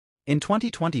In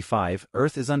 2025,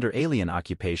 Earth is under alien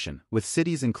occupation, with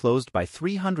cities enclosed by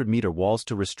 300-meter walls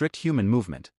to restrict human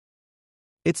movement.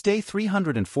 It's day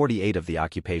 348 of the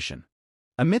occupation.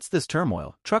 Amidst this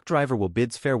turmoil, truck driver Will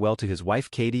bids farewell to his wife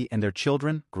Katie and their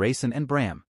children, Grayson and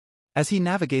Bram. As he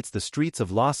navigates the streets of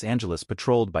Los Angeles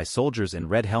patrolled by soldiers in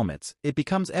red helmets, it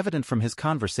becomes evident from his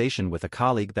conversation with a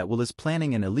colleague that Will is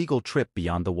planning an illegal trip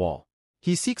beyond the wall.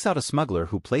 He seeks out a smuggler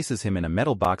who places him in a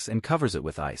metal box and covers it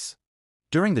with ice.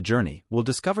 During the journey, Will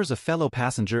discovers a fellow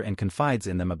passenger and confides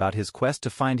in them about his quest to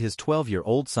find his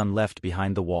 12-year-old son left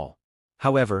behind the wall.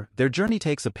 However, their journey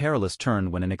takes a perilous turn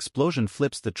when an explosion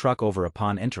flips the truck over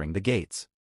upon entering the gates.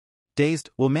 Dazed,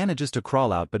 Will manages to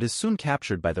crawl out but is soon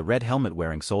captured by the red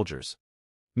helmet-wearing soldiers.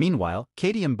 Meanwhile,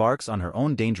 Katie embarks on her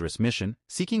own dangerous mission,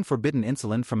 seeking forbidden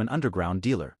insulin from an underground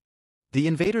dealer. The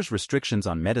invaders' restrictions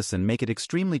on medicine make it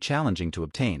extremely challenging to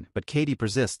obtain, but Katie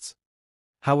persists.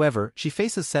 However, she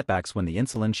faces setbacks when the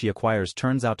insulin she acquires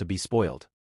turns out to be spoiled.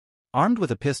 Armed with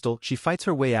a pistol, she fights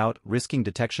her way out, risking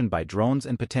detection by drones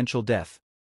and potential death.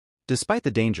 Despite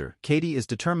the danger, Katie is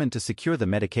determined to secure the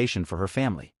medication for her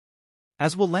family.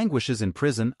 As Will languishes in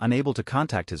prison, unable to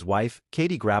contact his wife,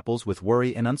 Katie grapples with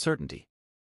worry and uncertainty.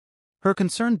 Her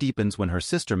concern deepens when her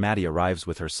sister Maddie arrives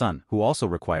with her son, who also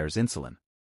requires insulin.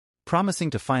 Promising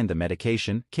to find the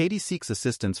medication, Katie seeks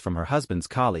assistance from her husband's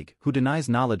colleague, who denies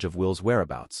knowledge of Will's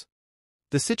whereabouts.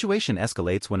 The situation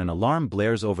escalates when an alarm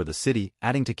blares over the city,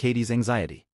 adding to Katie's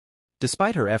anxiety.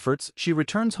 Despite her efforts, she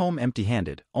returns home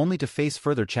empty-handed, only to face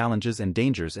further challenges and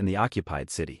dangers in the occupied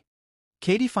city.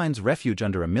 Katie finds refuge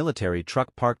under a military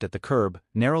truck parked at the curb,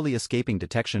 narrowly escaping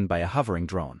detection by a hovering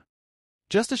drone.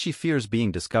 Just as she fears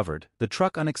being discovered, the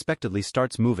truck unexpectedly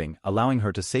starts moving, allowing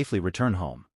her to safely return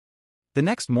home. The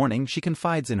next morning, she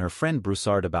confides in her friend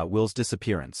Broussard about Will's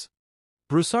disappearance.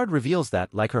 Broussard reveals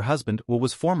that, like her husband, Will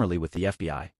was formerly with the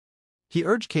FBI. He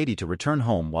urged Katie to return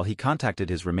home while he contacted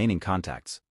his remaining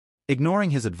contacts.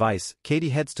 Ignoring his advice, Katie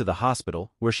heads to the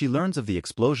hospital, where she learns of the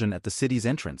explosion at the city's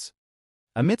entrance.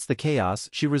 Amidst the chaos,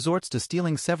 she resorts to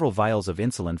stealing several vials of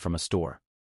insulin from a store.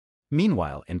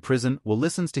 Meanwhile, in prison, Will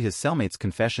listens to his cellmate's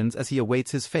confessions as he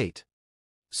awaits his fate.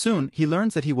 Soon, he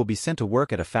learns that he will be sent to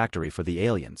work at a factory for the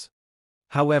aliens.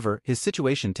 However, his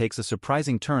situation takes a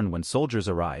surprising turn when soldiers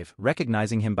arrive,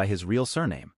 recognizing him by his real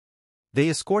surname. They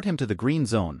escort him to the Green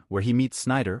Zone, where he meets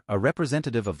Snyder, a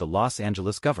representative of the Los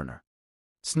Angeles governor.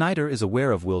 Snyder is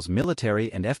aware of Will's military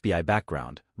and FBI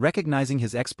background, recognizing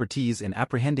his expertise in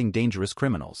apprehending dangerous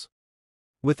criminals.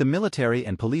 With the military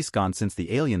and police gone since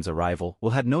the aliens' arrival,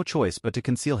 Will had no choice but to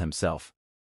conceal himself.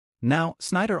 Now,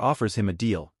 Snyder offers him a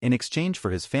deal. In exchange for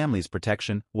his family's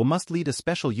protection, Will must lead a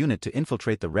special unit to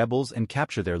infiltrate the rebels and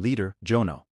capture their leader,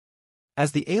 Jono.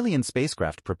 As the alien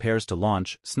spacecraft prepares to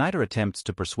launch, Snyder attempts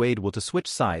to persuade Will to switch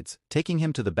sides, taking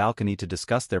him to the balcony to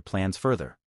discuss their plans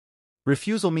further.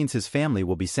 Refusal means his family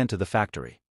will be sent to the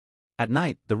factory. At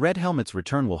night, the Red Helmets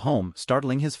return Will home,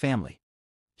 startling his family.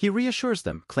 He reassures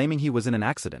them, claiming he was in an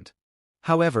accident.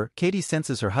 However, Katie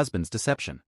senses her husband's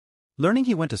deception. Learning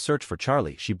he went to search for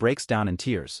Charlie, she breaks down in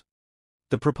tears.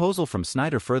 The proposal from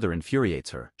Snyder further infuriates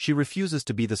her. She refuses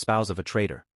to be the spouse of a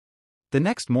traitor. The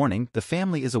next morning, the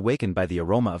family is awakened by the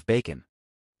aroma of bacon.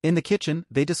 In the kitchen,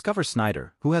 they discover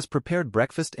Snyder, who has prepared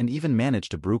breakfast and even managed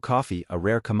to brew coffee, a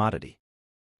rare commodity.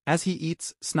 As he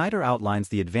eats, Snyder outlines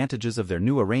the advantages of their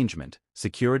new arrangement: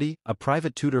 security, a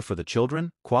private tutor for the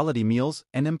children, quality meals,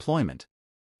 and employment.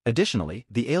 Additionally,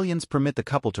 the aliens permit the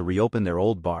couple to reopen their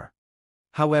old bar.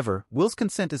 However, Will's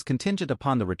consent is contingent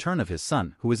upon the return of his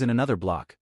son, who is in another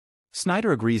block.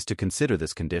 Snyder agrees to consider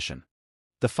this condition.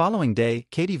 The following day,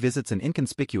 Katie visits an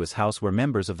inconspicuous house where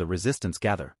members of the resistance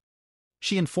gather.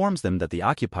 She informs them that the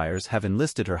occupiers have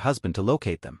enlisted her husband to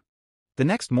locate them. The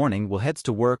next morning, Will heads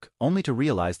to work, only to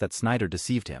realize that Snyder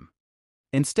deceived him.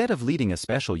 Instead of leading a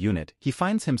special unit, he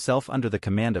finds himself under the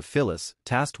command of Phyllis,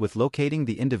 tasked with locating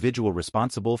the individual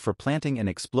responsible for planting an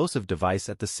explosive device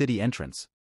at the city entrance.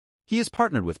 He is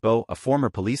partnered with Bo, a former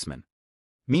policeman.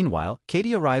 Meanwhile,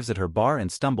 Katie arrives at her bar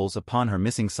and stumbles upon her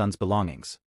missing son's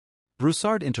belongings.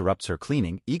 Broussard interrupts her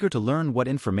cleaning, eager to learn what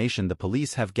information the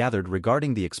police have gathered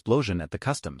regarding the explosion at the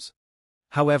customs.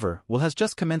 However, Will has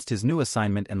just commenced his new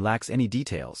assignment and lacks any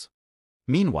details.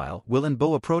 Meanwhile, Will and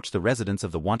Bo approach the residence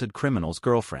of the wanted criminal's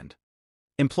girlfriend.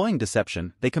 Employing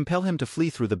deception, they compel him to flee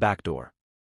through the back door.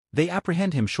 They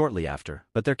apprehend him shortly after,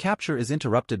 but their capture is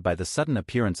interrupted by the sudden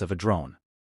appearance of a drone.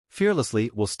 Fearlessly,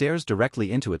 Will stares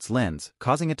directly into its lens,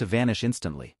 causing it to vanish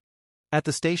instantly. At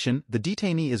the station, the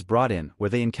detainee is brought in, where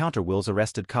they encounter Will's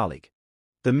arrested colleague.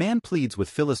 The man pleads with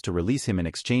Phyllis to release him in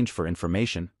exchange for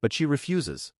information, but she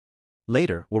refuses.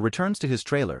 Later, Will returns to his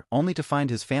trailer, only to find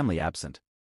his family absent.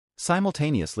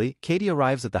 Simultaneously, Katie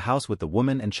arrives at the house with the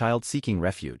woman and child seeking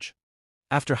refuge.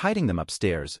 After hiding them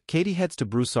upstairs, Katie heads to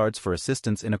Broussard's for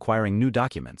assistance in acquiring new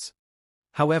documents.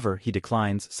 However, he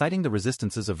declines, citing the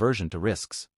Resistance's aversion to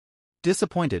risks.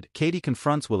 Disappointed, Katie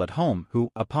confronts Will at home,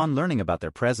 who, upon learning about their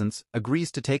presence,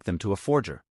 agrees to take them to a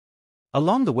forger.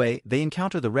 Along the way, they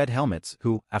encounter the Red Helmets,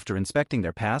 who, after inspecting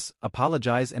their pass,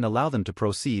 apologize and allow them to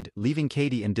proceed, leaving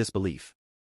Katie in disbelief.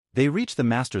 They reach the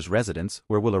master's residence,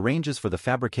 where Will arranges for the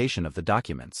fabrication of the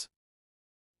documents.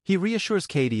 He reassures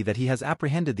Katie that he has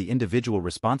apprehended the individual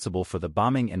responsible for the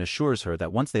bombing and assures her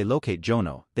that once they locate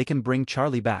Jono, they can bring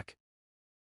Charlie back.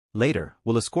 Later,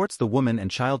 Will escorts the woman and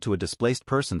child to a displaced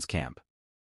persons camp.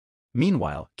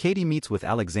 Meanwhile, Katie meets with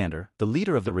Alexander, the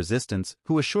leader of the resistance,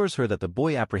 who assures her that the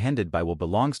boy apprehended by Will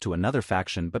belongs to another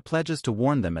faction but pledges to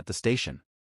warn them at the station.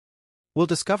 Will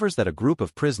discovers that a group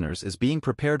of prisoners is being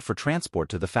prepared for transport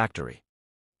to the factory.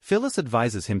 Phyllis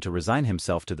advises him to resign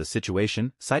himself to the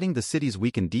situation, citing the city's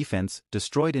weakened defense,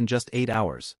 destroyed in just 8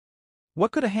 hours.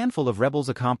 What could a handful of rebels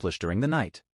accomplish during the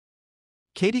night?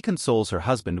 Katie consoles her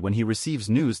husband when he receives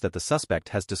news that the suspect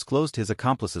has disclosed his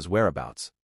accomplice's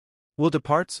whereabouts. Will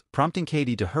departs, prompting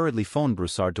Katie to hurriedly phone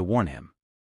Broussard to warn him.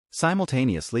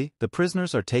 Simultaneously, the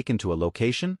prisoners are taken to a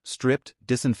location, stripped,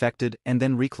 disinfected, and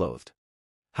then reclothed.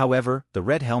 However, the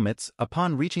Red Helmets,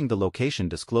 upon reaching the location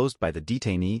disclosed by the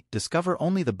detainee, discover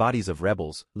only the bodies of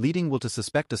rebels, leading Will to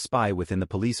suspect a spy within the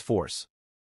police force.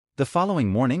 The following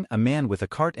morning, a man with a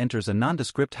cart enters a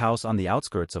nondescript house on the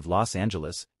outskirts of Los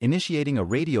Angeles, initiating a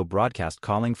radio broadcast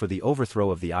calling for the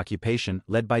overthrow of the occupation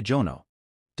led by Jono.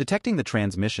 Detecting the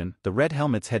transmission, the Red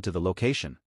Helmets head to the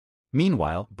location.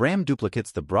 Meanwhile, Bram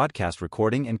duplicates the broadcast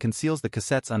recording and conceals the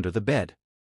cassettes under the bed.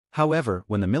 However,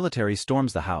 when the military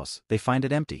storms the house, they find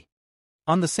it empty.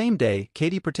 On the same day,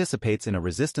 Katie participates in a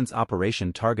resistance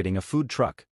operation targeting a food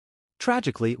truck.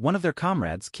 Tragically, one of their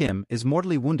comrades, Kim, is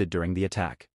mortally wounded during the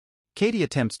attack. Katie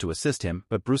attempts to assist him,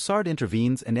 but Broussard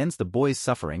intervenes and ends the boy's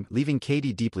suffering, leaving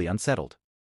Katie deeply unsettled.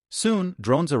 Soon,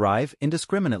 drones arrive,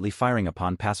 indiscriminately firing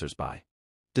upon passers-by.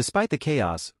 Despite the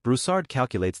chaos, Broussard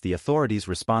calculates the authorities'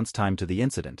 response time to the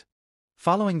incident.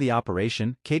 Following the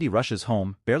operation, Katie rushes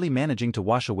home, barely managing to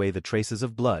wash away the traces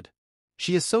of blood.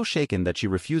 She is so shaken that she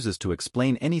refuses to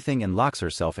explain anything and locks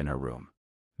herself in her room.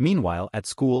 Meanwhile, at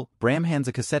school, Bram hands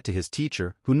a cassette to his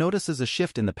teacher, who notices a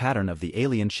shift in the pattern of the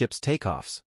alien ship's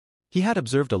takeoffs. He had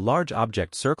observed a large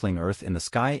object circling Earth in the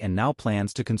sky and now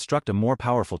plans to construct a more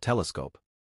powerful telescope.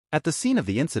 At the scene of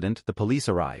the incident, the police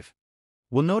arrive.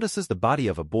 Will notices the body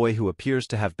of a boy who appears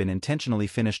to have been intentionally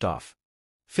finished off.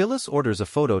 Phyllis orders a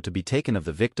photo to be taken of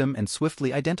the victim and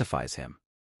swiftly identifies him.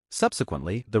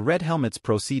 Subsequently, the Red Helmets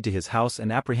proceed to his house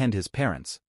and apprehend his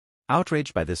parents.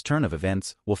 Outraged by this turn of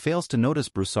events, Will fails to notice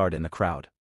Broussard in the crowd.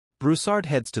 Broussard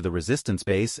heads to the resistance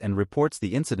base and reports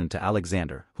the incident to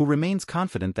Alexander, who remains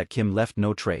confident that Kim left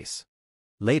no trace.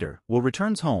 Later, Will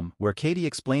returns home, where Katie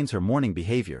explains her morning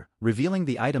behavior, revealing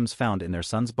the items found in their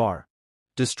son's bar.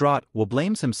 Distraught, Will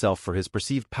blames himself for his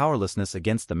perceived powerlessness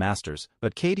against the masters,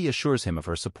 but Katie assures him of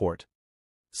her support.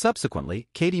 Subsequently,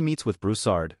 Katie meets with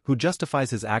Broussard, who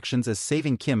justifies his actions as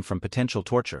saving Kim from potential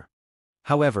torture.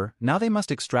 However, now they must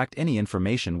extract any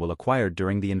information Will acquired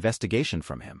during the investigation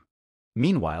from him.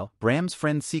 Meanwhile, Bram's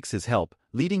friend seeks his help,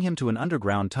 leading him to an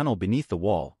underground tunnel beneath the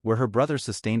wall, where her brother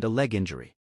sustained a leg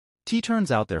injury.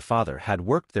 Turns out their father had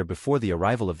worked there before the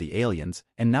arrival of the aliens,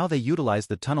 and now they utilize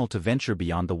the tunnel to venture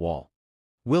beyond the wall.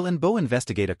 Will and Bo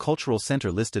investigate a cultural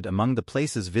center listed among the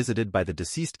places visited by the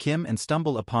deceased Kim and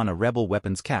stumble upon a rebel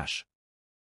weapons cache.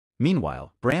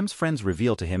 Meanwhile, Bram's friends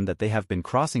reveal to him that they have been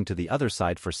crossing to the other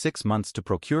side for 6 months to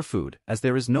procure food, as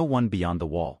there is no one beyond the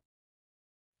wall.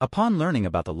 Upon learning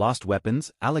about the lost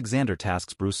weapons, Alexander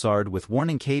tasks Broussard with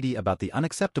warning Katie about the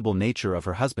unacceptable nature of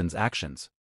her husband's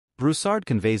actions. Broussard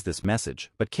conveys this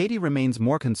message, but Katie remains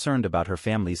more concerned about her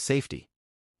family's safety.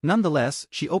 Nonetheless,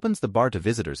 she opens the bar to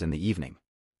visitors in the evening.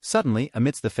 Suddenly,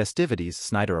 amidst the festivities,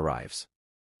 Snyder arrives.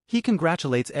 He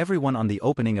congratulates everyone on the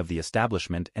opening of the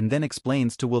establishment and then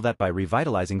explains to Will that by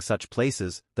revitalizing such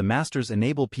places, the masters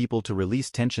enable people to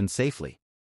release tension safely.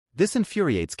 This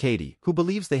infuriates Katie, who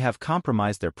believes they have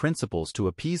compromised their principles to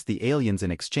appease the aliens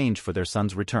in exchange for their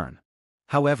son's return.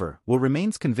 However, Will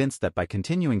remains convinced that by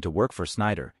continuing to work for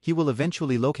Snyder, he will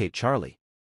eventually locate Charlie.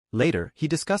 Later, he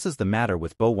discusses the matter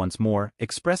with Bo once more,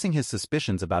 expressing his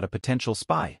suspicions about a potential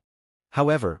spy.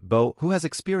 However, Bo, who has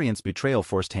experienced betrayal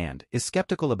firsthand, is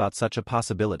skeptical about such a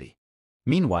possibility.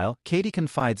 Meanwhile, Katie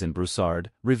confides in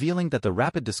Broussard, revealing that the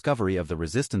rapid discovery of the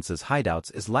Resistance's hideouts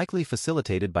is likely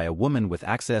facilitated by a woman with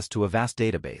access to a vast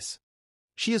database.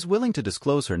 She is willing to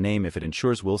disclose her name if it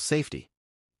ensures Will's safety.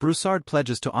 Broussard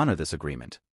pledges to honor this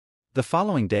agreement. The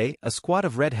following day, a squad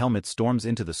of red helmets storms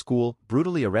into the school,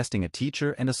 brutally arresting a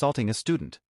teacher and assaulting a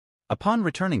student. Upon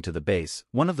returning to the base,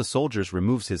 one of the soldiers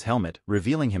removes his helmet,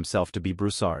 revealing himself to be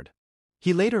Broussard.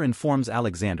 He later informs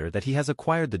Alexander that he has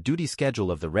acquired the duty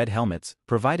schedule of the red helmets,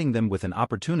 providing them with an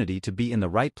opportunity to be in the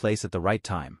right place at the right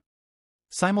time.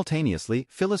 Simultaneously,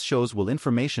 Phyllis shows Will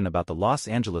information about the Los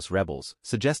Angeles rebels,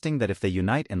 suggesting that if they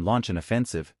unite and launch an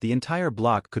offensive, the entire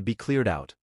block could be cleared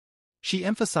out. She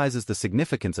emphasizes the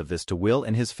significance of this to Will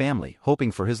and his family,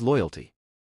 hoping for his loyalty.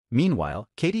 Meanwhile,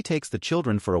 Katie takes the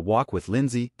children for a walk with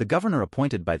Lindsay, the governor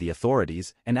appointed by the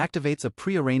authorities, and activates a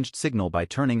prearranged signal by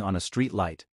turning on a street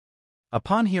light.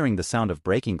 Upon hearing the sound of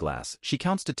breaking glass, she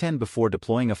counts to 10 before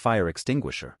deploying a fire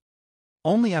extinguisher.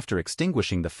 Only after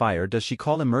extinguishing the fire does she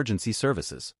call emergency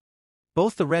services.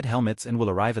 Both the red helmets and Will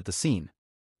arrive at the scene.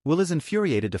 Will is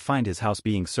infuriated to find his house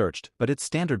being searched, but it's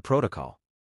standard protocol.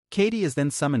 Katie is then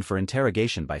summoned for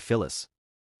interrogation by Phyllis.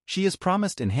 She is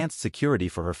promised enhanced security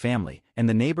for her family, and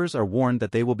the neighbors are warned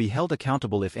that they will be held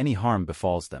accountable if any harm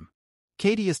befalls them.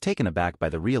 Katie is taken aback by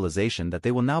the realization that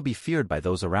they will now be feared by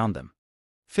those around them.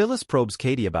 Phyllis probes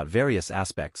Katie about various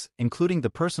aspects, including the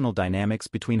personal dynamics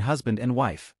between husband and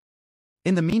wife.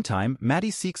 In the meantime,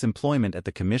 Maddie seeks employment at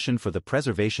the Commission for the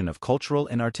Preservation of Cultural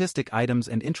and Artistic Items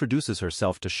and introduces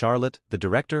herself to Charlotte, the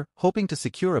director, hoping to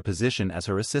secure a position as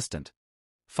her assistant.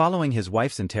 Following his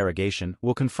wife's interrogation,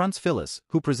 Will confronts Phyllis,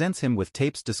 who presents him with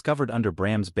tapes discovered under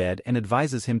Bram's bed and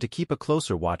advises him to keep a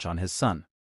closer watch on his son.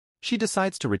 She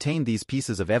decides to retain these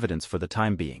pieces of evidence for the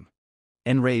time being.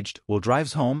 Enraged, Will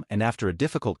drives home and after a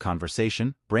difficult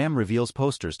conversation, Bram reveals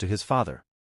posters to his father.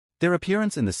 Their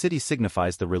appearance in the city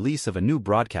signifies the release of a new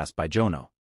broadcast by Jono.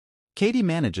 Katie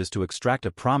manages to extract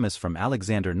a promise from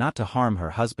Alexander not to harm her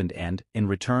husband and, in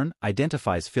return,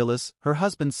 identifies Phyllis, her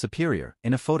husband's superior,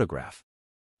 in a photograph.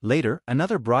 Later,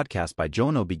 another broadcast by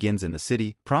Jono begins in the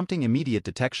city, prompting immediate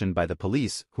detection by the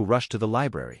police, who rush to the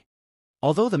library.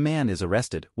 Although the man is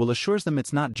arrested, Will assures them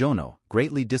it's not Jono,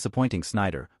 greatly disappointing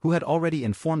Snyder, who had already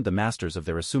informed the masters of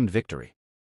their assumed victory.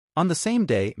 On the same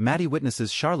day, Maddie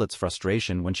witnesses Charlotte's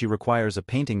frustration when she requires a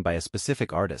painting by a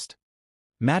specific artist.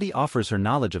 Maddie offers her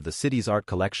knowledge of the city's art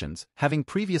collections, having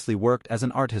previously worked as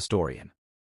an art historian.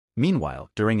 Meanwhile,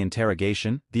 during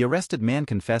interrogation, the arrested man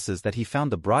confesses that he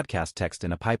found the broadcast text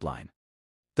in a pipeline.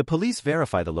 The police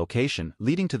verify the location,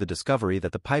 leading to the discovery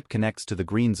that the pipe connects to the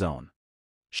green zone.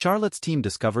 Charlotte's team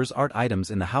discovers art items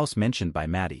in the house mentioned by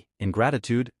Maddie. In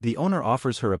gratitude, the owner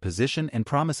offers her a position and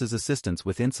promises assistance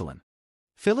with insulin.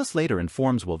 Phyllis later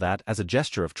informs Will that, as a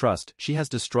gesture of trust, she has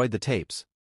destroyed the tapes.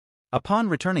 Upon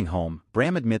returning home,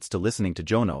 Bram admits to listening to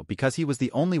Jono because he was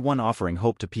the only one offering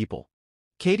hope to people.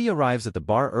 Katie arrives at the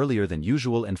bar earlier than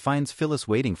usual and finds Phyllis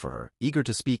waiting for her, eager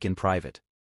to speak in private.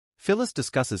 Phyllis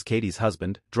discusses Katie's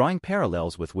husband, drawing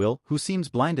parallels with Will, who seems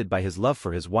blinded by his love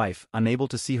for his wife, unable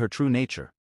to see her true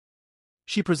nature.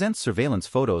 She presents surveillance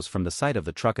photos from the site of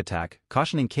the truck attack,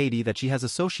 cautioning Katie that she has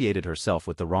associated herself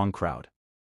with the wrong crowd.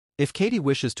 If Katie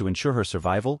wishes to ensure her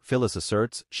survival, Phyllis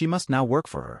asserts, she must now work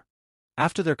for her.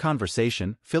 After their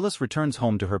conversation, Phyllis returns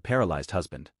home to her paralyzed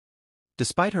husband.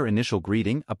 Despite her initial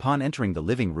greeting, upon entering the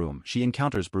living room, she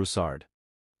encounters Broussard.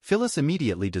 Phyllis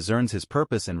immediately discerns his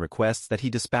purpose and requests that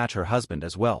he dispatch her husband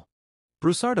as well.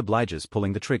 Broussard obliges,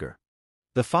 pulling the trigger.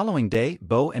 The following day,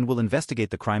 Beau and Will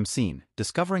investigate the crime scene,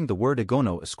 discovering the word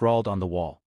Egono scrawled on the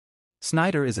wall.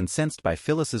 Snyder is incensed by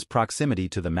Phyllis's proximity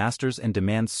to the masters and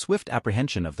demands swift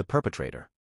apprehension of the perpetrator.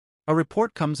 A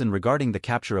report comes in regarding the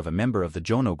capture of a member of the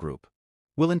Jono group.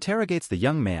 Will interrogates the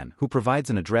young man, who provides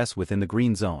an address within the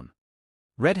green zone.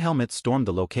 Red helmets storm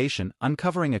the location,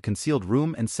 uncovering a concealed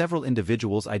room and several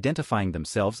individuals identifying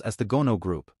themselves as the Gono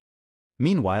group.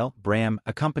 Meanwhile, Bram,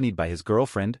 accompanied by his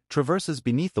girlfriend, traverses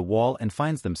beneath the wall and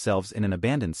finds themselves in an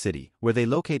abandoned city, where they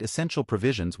locate essential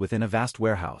provisions within a vast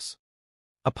warehouse.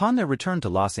 Upon their return to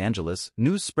Los Angeles,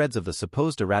 news spreads of the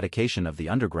supposed eradication of the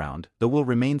underground, though Will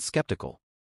remains skeptical.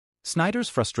 Snyder's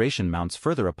frustration mounts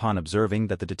further upon observing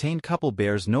that the detained couple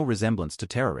bears no resemblance to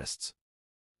terrorists.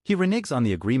 He reneges on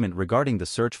the agreement regarding the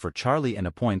search for Charlie and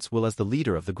appoints Will as the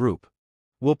leader of the group.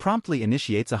 Will promptly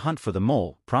initiates a hunt for the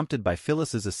mole, prompted by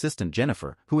Phyllis's assistant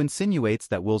Jennifer, who insinuates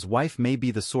that Will's wife may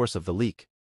be the source of the leak.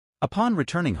 Upon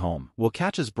returning home, Will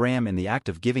catches Bram in the act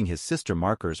of giving his sister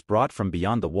markers brought from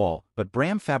beyond the wall, but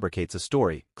Bram fabricates a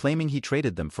story, claiming he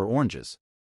traded them for oranges.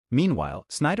 Meanwhile,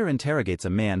 Snyder interrogates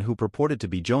a man who purported to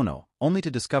be Jono, only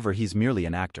to discover he's merely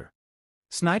an actor.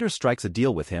 Snyder strikes a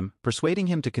deal with him, persuading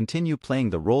him to continue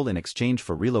playing the role in exchange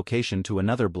for relocation to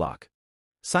another block.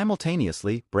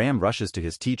 Simultaneously, Bram rushes to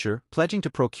his teacher, pledging to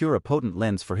procure a potent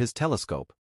lens for his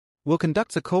telescope. Will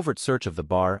conducts a covert search of the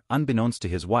bar, unbeknownst to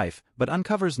his wife, but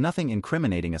uncovers nothing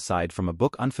incriminating aside from a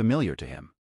book unfamiliar to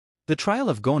him. The trial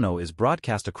of Gono is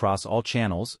broadcast across all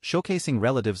channels, showcasing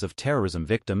relatives of terrorism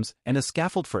victims, and a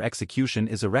scaffold for execution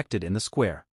is erected in the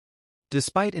square.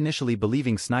 Despite initially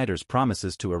believing Snyder's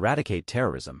promises to eradicate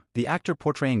terrorism, the actor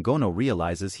portraying Gono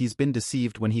realizes he's been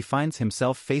deceived when he finds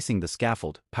himself facing the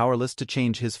scaffold, powerless to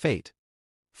change his fate.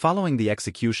 Following the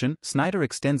execution, Snyder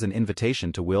extends an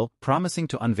invitation to Will, promising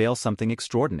to unveil something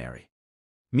extraordinary.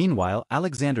 Meanwhile,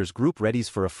 Alexander's group readies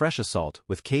for a fresh assault,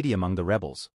 with Katie among the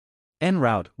rebels. En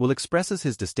route, Will expresses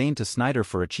his disdain to Snyder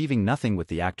for achieving nothing with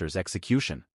the actor's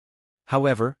execution.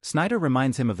 However, Snyder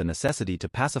reminds him of the necessity to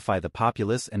pacify the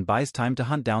populace and buys time to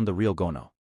hunt down the real Gono.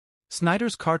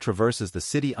 Snyder's car traverses the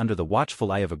city under the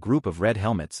watchful eye of a group of red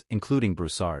helmets, including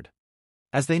Broussard.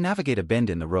 As they navigate a bend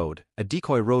in the road, a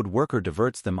decoy road worker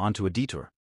diverts them onto a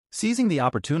detour. Seizing the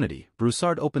opportunity,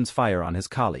 Broussard opens fire on his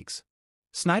colleagues.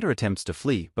 Snyder attempts to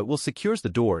flee but Will secures the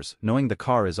doors, knowing the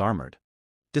car is armored.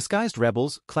 Disguised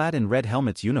rebels, clad in red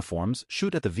helmets uniforms,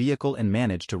 shoot at the vehicle and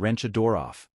manage to wrench a door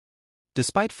off.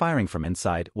 Despite firing from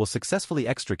inside, Will successfully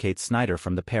extricate Snyder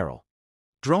from the peril.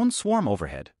 Drones swarm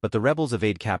overhead, but the rebels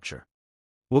evade capture.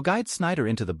 Will guides Snyder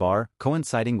into the bar,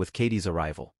 coinciding with Katie's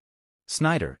arrival.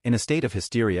 Snyder, in a state of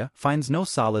hysteria, finds no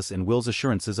solace in Will's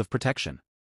assurances of protection.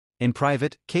 In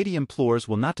private, Katie implores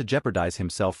Will not to jeopardize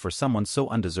himself for someone so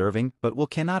undeserving, but Will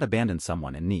cannot abandon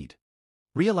someone in need.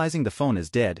 Realizing the phone is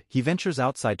dead, he ventures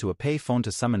outside to a pay phone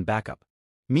to summon backup.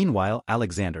 Meanwhile,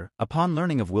 Alexander, upon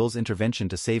learning of Will's intervention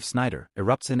to save Snyder,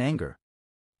 erupts in anger.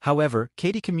 However,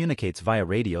 Katie communicates via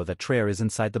radio that Traer is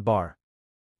inside the bar.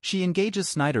 She engages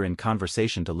Snyder in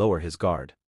conversation to lower his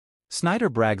guard. Snyder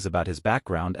brags about his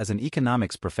background as an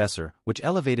economics professor, which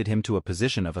elevated him to a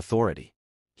position of authority.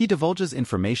 He divulges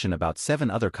information about 7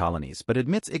 other colonies but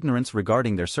admits ignorance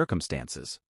regarding their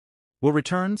circumstances. Will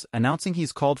returns, announcing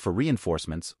he's called for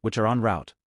reinforcements, which are en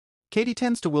route. Katie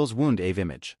tends to Will's wound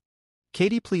image.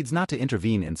 Katie pleads not to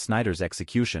intervene in Snyder's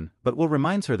execution, but Will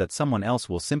reminds her that someone else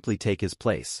will simply take his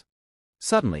place.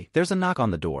 Suddenly, there's a knock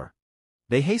on the door.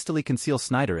 They hastily conceal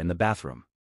Snyder in the bathroom.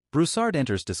 Broussard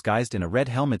enters disguised in a red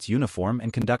helmet's uniform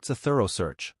and conducts a thorough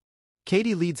search.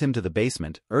 Katie leads him to the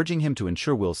basement, urging him to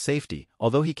ensure Will's safety,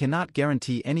 although he cannot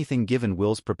guarantee anything given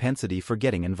Will's propensity for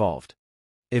getting involved.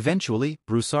 Eventually,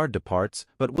 Broussard departs,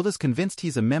 but Will is convinced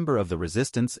he's a member of the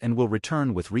resistance and will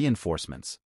return with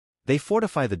reinforcements. They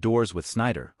fortify the doors with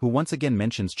Snyder, who once again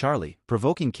mentions Charlie,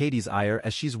 provoking Katie's ire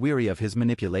as she's weary of his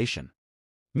manipulation.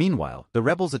 Meanwhile, the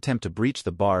rebels attempt to breach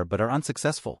the bar but are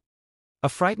unsuccessful. A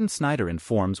frightened Snyder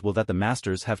informs Will that the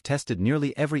masters have tested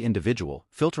nearly every individual,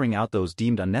 filtering out those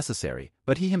deemed unnecessary,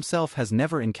 but he himself has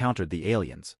never encountered the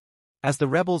aliens. As the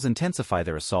rebels intensify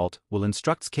their assault, Will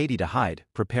instructs Katie to hide,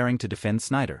 preparing to defend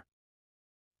Snyder.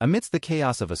 Amidst the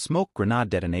chaos of a smoke grenade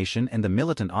detonation and the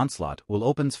militant onslaught, Will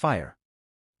opens fire.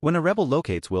 When a rebel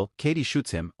locates Will, Katie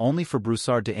shoots him, only for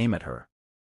Broussard to aim at her.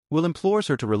 Will implores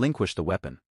her to relinquish the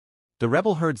weapon. The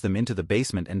rebel herds them into the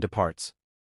basement and departs.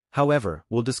 However,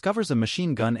 Will discovers a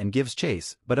machine gun and gives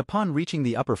chase, but upon reaching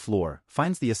the upper floor,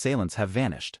 finds the assailants have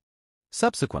vanished.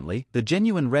 Subsequently, the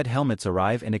genuine red helmets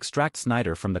arrive and extract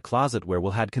Snyder from the closet where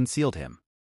Will had concealed him.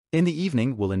 In the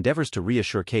evening, Will endeavors to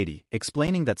reassure Katie,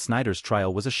 explaining that Snyder's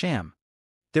trial was a sham.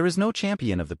 There is no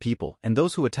champion of the people, and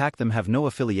those who attack them have no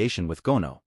affiliation with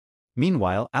Gono.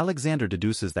 Meanwhile, Alexander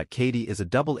deduces that Katie is a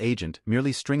double agent,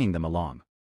 merely stringing them along.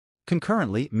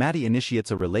 Concurrently, Maddie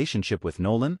initiates a relationship with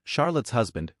Nolan, Charlotte's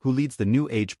husband, who leads the New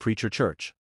Age preacher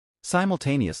church.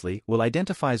 Simultaneously, Will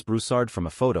identifies Broussard from a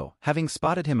photo, having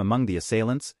spotted him among the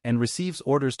assailants, and receives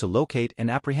orders to locate and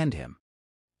apprehend him.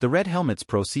 The red helmets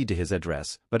proceed to his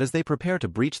address, but as they prepare to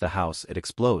breach the house, it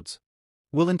explodes.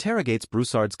 Will interrogates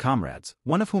Broussard's comrades,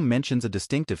 one of whom mentions a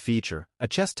distinctive feature, a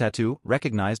chest tattoo,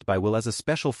 recognized by Will as a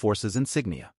Special Forces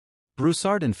insignia.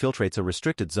 Broussard infiltrates a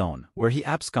restricted zone, where he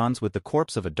absconds with the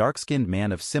corpse of a dark-skinned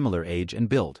man of similar age and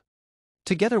build.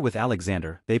 Together with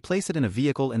Alexander, they place it in a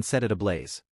vehicle and set it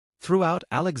ablaze. Throughout,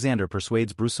 Alexander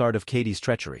persuades Broussard of Katie's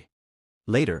treachery.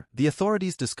 Later, the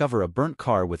authorities discover a burnt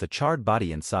car with a charred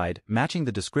body inside, matching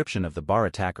the description of the bar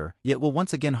attacker, yet Will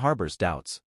once again harbors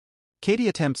doubts. Katie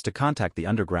attempts to contact the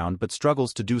underground but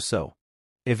struggles to do so.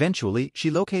 Eventually, she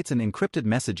locates an encrypted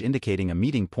message indicating a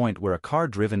meeting point where a car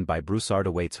driven by Broussard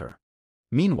awaits her.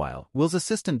 Meanwhile, Will's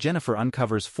assistant Jennifer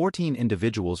uncovers 14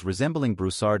 individuals resembling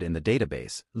Broussard in the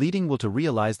database, leading Will to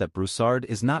realize that Broussard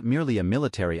is not merely a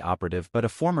military operative but a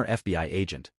former FBI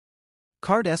agent.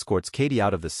 Card escorts Katie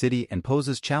out of the city and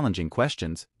poses challenging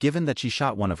questions, given that she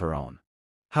shot one of her own.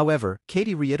 However,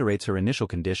 Katie reiterates her initial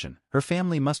condition: her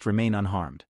family must remain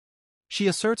unharmed. She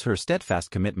asserts her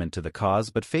steadfast commitment to the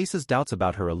cause but faces doubts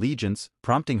about her allegiance,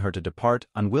 prompting her to depart,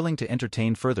 unwilling to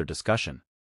entertain further discussion.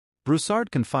 Broussard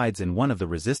confides in one of the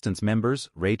resistance members,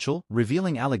 Rachel,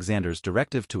 revealing Alexander's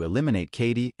directive to eliminate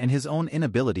Katie and his own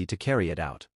inability to carry it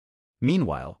out.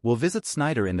 Meanwhile, Will visits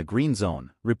Snyder in the Green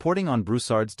Zone, reporting on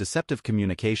Broussard's deceptive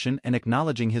communication and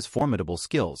acknowledging his formidable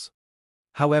skills.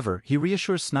 However, he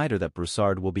reassures Snyder that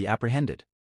Broussard will be apprehended.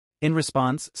 In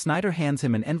response, Snyder hands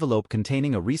him an envelope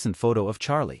containing a recent photo of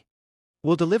Charlie.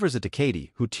 Will delivers it to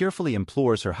Katie, who tearfully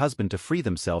implores her husband to free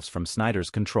themselves from Snyder's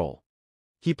control.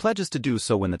 He pledges to do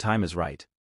so when the time is right.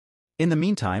 In the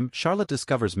meantime, Charlotte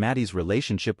discovers Maddie's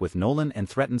relationship with Nolan and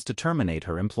threatens to terminate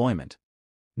her employment.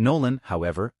 Nolan,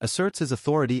 however, asserts his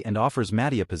authority and offers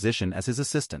Maddie a position as his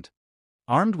assistant.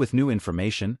 Armed with new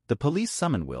information, the police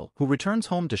summon Will, who returns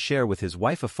home to share with his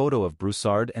wife a photo of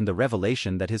Broussard and the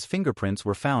revelation that his fingerprints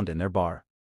were found in their bar.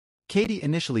 Katie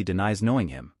initially denies knowing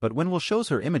him, but when Will shows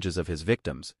her images of his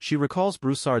victims, she recalls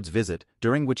Broussard's visit,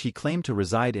 during which he claimed to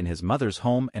reside in his mother's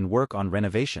home and work on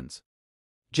renovations.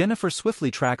 Jennifer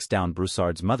swiftly tracks down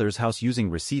Broussard's mother's house using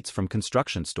receipts from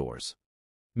construction stores.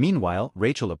 Meanwhile,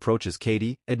 Rachel approaches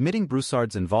Katie, admitting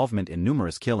Broussard's involvement in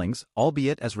numerous killings,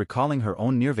 albeit as recalling her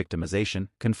own near-victimization,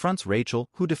 confronts Rachel,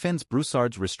 who defends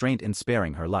Broussard's restraint in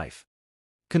sparing her life.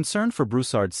 Concerned for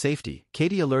Broussard's safety,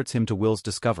 Katie alerts him to Will's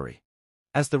discovery.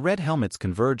 As the Red Helmets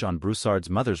converge on Broussard's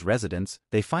mother's residence,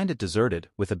 they find it deserted,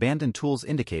 with abandoned tools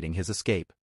indicating his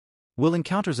escape. Will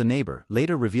encounters a neighbor,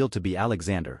 later revealed to be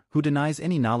Alexander, who denies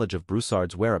any knowledge of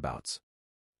Broussard's whereabouts.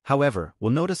 However,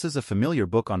 Will notices a familiar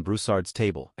book on Broussard's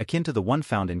table, akin to the one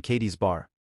found in Katie's bar.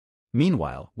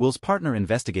 Meanwhile, Will's partner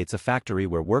investigates a factory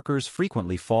where workers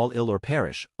frequently fall ill or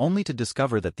perish, only to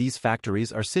discover that these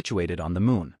factories are situated on the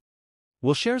moon.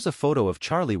 Will shares a photo of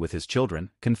Charlie with his children,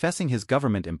 confessing his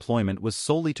government employment was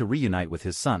solely to reunite with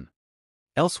his son.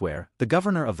 Elsewhere, the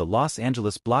governor of the Los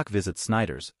Angeles block visits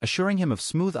Snyder's, assuring him of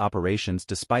smooth operations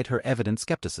despite her evident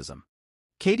skepticism.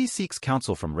 Katie seeks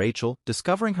counsel from Rachel,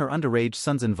 discovering her underage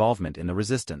son's involvement in the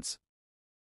resistance.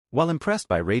 While impressed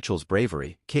by Rachel's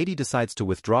bravery, Katie decides to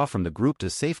withdraw from the group to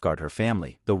safeguard her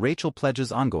family, though Rachel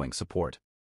pledges ongoing support.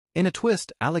 In a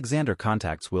twist, Alexander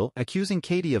contacts Will, accusing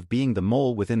Katie of being the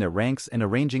mole within their ranks and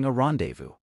arranging a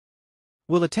rendezvous.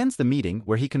 Will attends the meeting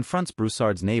where he confronts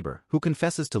Broussard's neighbor, who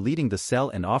confesses to leading the cell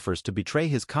and offers to betray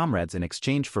his comrades in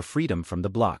exchange for freedom from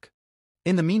the block.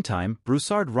 In the meantime,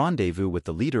 Broussard rendezvous with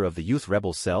the leader of the youth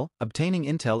rebel cell, obtaining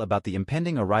intel about the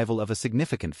impending arrival of a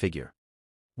significant figure.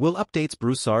 Will updates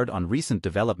Broussard on recent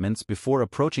developments before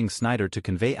approaching Snyder to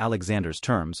convey Alexander's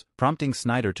terms, prompting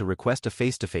Snyder to request a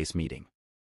face-to-face meeting.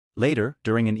 Later,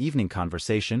 during an evening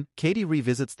conversation, Katie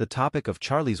revisits the topic of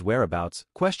Charlie's whereabouts,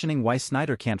 questioning why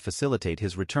Snyder can't facilitate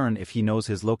his return if he knows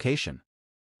his location.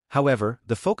 However,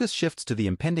 the focus shifts to the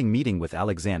impending meeting with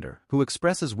Alexander, who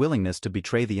expresses willingness to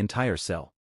betray the entire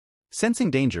cell. Sensing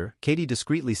danger, Katie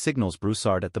discreetly signals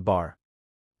Broussard at the bar.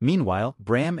 Meanwhile,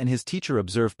 Bram and his teacher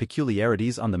observe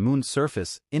peculiarities on the moon's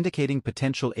surface, indicating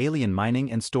potential alien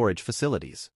mining and storage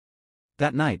facilities.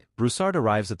 That night, Broussard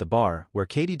arrives at the bar, where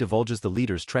Katie divulges the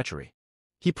leader's treachery.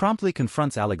 He promptly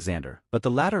confronts Alexander, but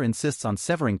the latter insists on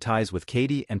severing ties with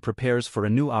Katie and prepares for a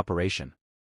new operation.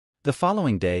 The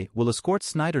following day, Will escort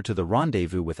Snyder to the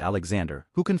rendezvous with Alexander,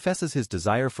 who confesses his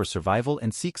desire for survival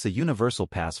and seeks a universal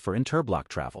pass for interblock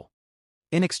travel.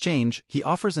 In exchange, he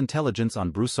offers intelligence on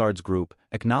Broussard's group,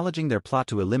 acknowledging their plot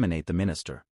to eliminate the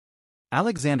minister.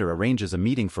 Alexander arranges a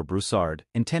meeting for Broussard,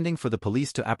 intending for the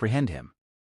police to apprehend him.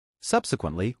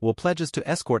 Subsequently, Will pledges to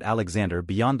escort Alexander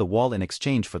beyond the wall in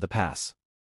exchange for the pass.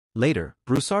 Later,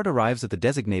 Broussard arrives at the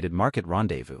designated market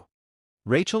rendezvous.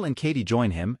 Rachel and Katie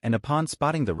join him, and upon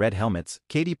spotting the Red Helmets,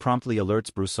 Katie promptly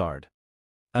alerts Broussard.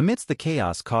 Amidst the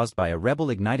chaos caused by a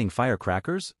rebel igniting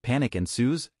firecrackers, panic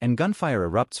ensues, and gunfire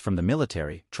erupts from the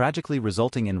military, tragically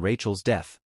resulting in Rachel's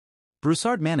death.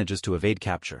 Broussard manages to evade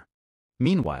capture.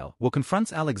 Meanwhile, Will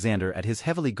confronts Alexander at his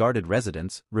heavily guarded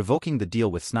residence, revoking the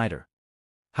deal with Snyder.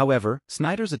 However,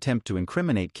 Snyder's attempt to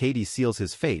incriminate Katie seals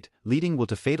his fate, leading Will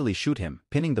to fatally shoot him,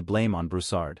 pinning the blame on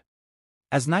Broussard.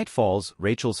 As night falls,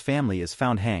 Rachel's family is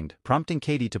found hanged, prompting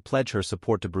Katie to pledge her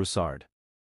support to Broussard.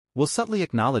 Will subtly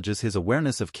acknowledges his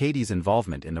awareness of Katie's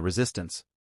involvement in the resistance.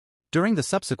 During the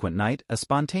subsequent night, a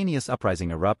spontaneous uprising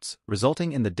erupts,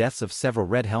 resulting in the deaths of several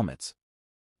Red Helmets.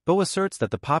 Bo asserts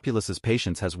that the populace's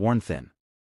patience has worn thin.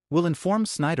 Will inform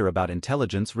Snyder about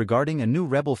intelligence regarding a new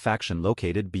rebel faction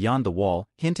located beyond the wall,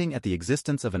 hinting at the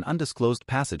existence of an undisclosed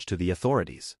passage to the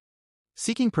authorities.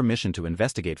 Seeking permission to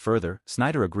investigate further,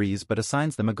 Snyder agrees but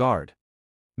assigns them a guard.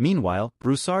 Meanwhile,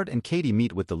 Broussard and Katie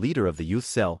meet with the leader of the youth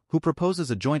cell, who proposes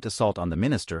a joint assault on the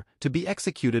minister, to be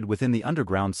executed within the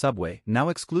underground subway, now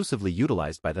exclusively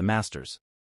utilized by the masters.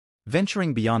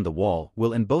 Venturing beyond the wall,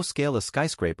 Will and Bo scale a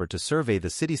skyscraper to survey the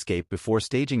cityscape before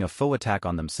staging a faux attack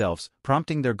on themselves,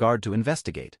 prompting their guard to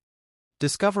investigate.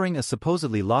 Discovering a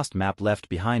supposedly lost map left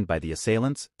behind by the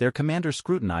assailants, their commander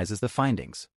scrutinizes the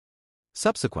findings.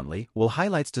 Subsequently, Will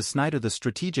highlights to Snyder the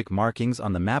strategic markings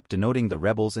on the map denoting the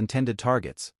rebels' intended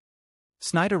targets.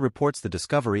 Snyder reports the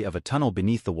discovery of a tunnel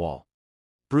beneath the wall.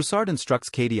 Broussard instructs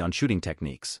Katie on shooting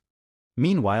techniques.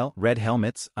 Meanwhile, Red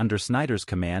Helmets, under Snyder's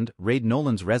command, raid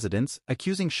Nolan's residence,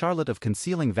 accusing Charlotte of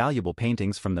concealing valuable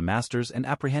paintings from the masters and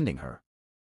apprehending her.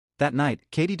 That night,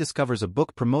 Katie discovers a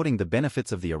book promoting the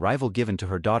benefits of the arrival given to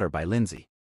her daughter by Lindsay.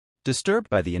 Disturbed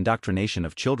by the indoctrination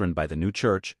of children by the new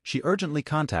church, she urgently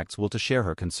contacts Will to share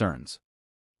her concerns.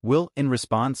 Will, in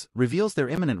response, reveals their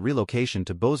imminent relocation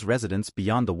to Bo's residence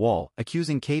beyond the wall,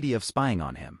 accusing Katie of spying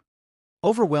on him.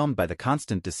 Overwhelmed by the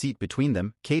constant deceit between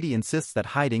them, Katie insists that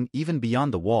hiding, even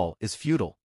beyond the wall, is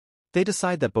futile. They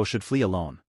decide that Bo should flee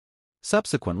alone.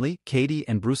 Subsequently, Katie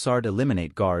and Broussard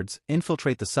eliminate guards,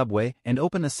 infiltrate the subway, and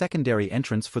open a secondary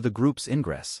entrance for the group's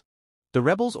ingress. The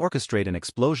rebels orchestrate an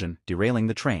explosion, derailing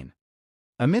the train.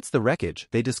 Amidst the wreckage,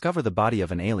 they discover the body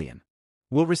of an alien.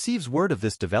 Will receives word of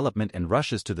this development and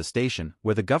rushes to the station,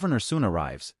 where the governor soon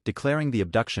arrives, declaring the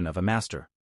abduction of a master.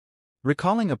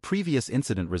 Recalling a previous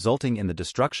incident resulting in the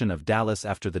destruction of Dallas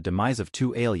after the demise of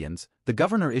 2 aliens, the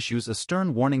governor issues a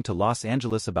stern warning to Los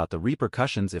Angeles about the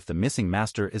repercussions if the missing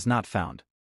master is not found.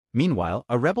 Meanwhile,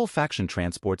 a rebel faction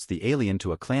transports the alien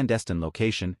to a clandestine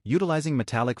location, utilizing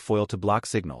metallic foil to block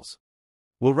signals.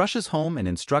 Will rushes home and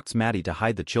instructs Maddie to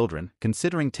hide the children,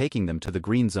 considering taking them to the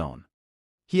green zone.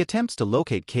 He attempts to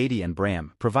locate Katie and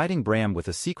Bram, providing Bram with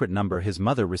a secret number his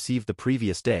mother received the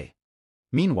previous day.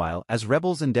 Meanwhile, as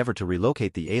rebels endeavor to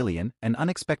relocate the alien, an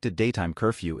unexpected daytime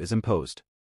curfew is imposed.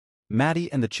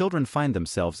 Maddie and the children find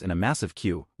themselves in a massive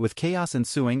queue, with chaos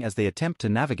ensuing as they attempt to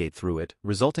navigate through it,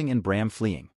 resulting in Bram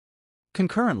fleeing.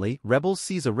 Concurrently, rebels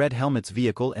seize a Red Helmet's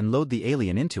vehicle and load the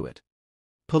alien into it.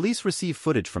 Police receive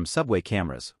footage from subway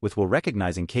cameras, with Will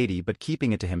recognizing Katie but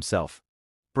keeping it to himself.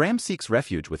 Bram seeks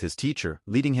refuge with his teacher,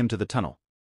 leading him to the tunnel.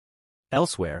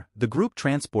 Elsewhere, the group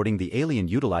transporting the alien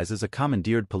utilizes a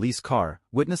commandeered police car,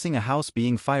 witnessing a house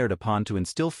being fired upon to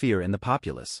instill fear in the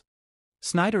populace.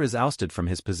 Snyder is ousted from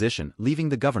his position, leaving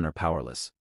the governor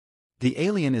powerless. The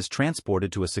alien is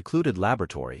transported to a secluded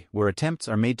laboratory, where attempts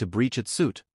are made to breach its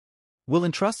suit. Will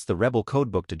entrusts the rebel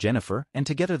codebook to Jennifer, and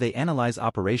together they analyze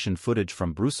operation footage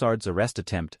from Broussard's arrest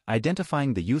attempt,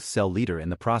 identifying the youth cell leader in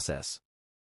the process.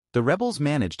 The rebels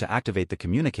manage to activate the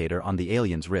communicator on the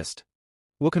alien's wrist.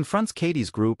 Will confronts Katie's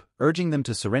group, urging them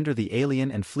to surrender the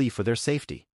alien and flee for their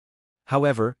safety.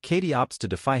 However, Katie opts to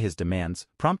defy his demands,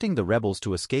 prompting the rebels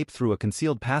to escape through a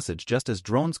concealed passage just as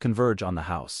drones converge on the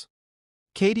house.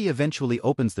 Katie eventually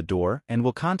opens the door, and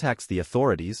Will contacts the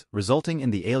authorities, resulting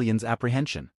in the alien's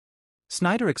apprehension.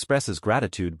 Snyder expresses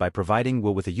gratitude by providing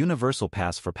Will with a universal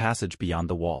pass for passage beyond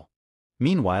the wall.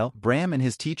 Meanwhile, Bram and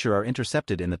his teacher are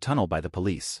intercepted in the tunnel by the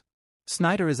police.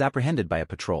 Snyder is apprehended by a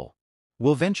patrol.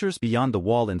 Will ventures beyond the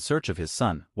wall in search of his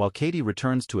son, while Katie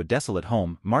returns to a desolate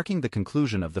home, marking the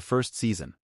conclusion of the first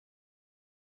season.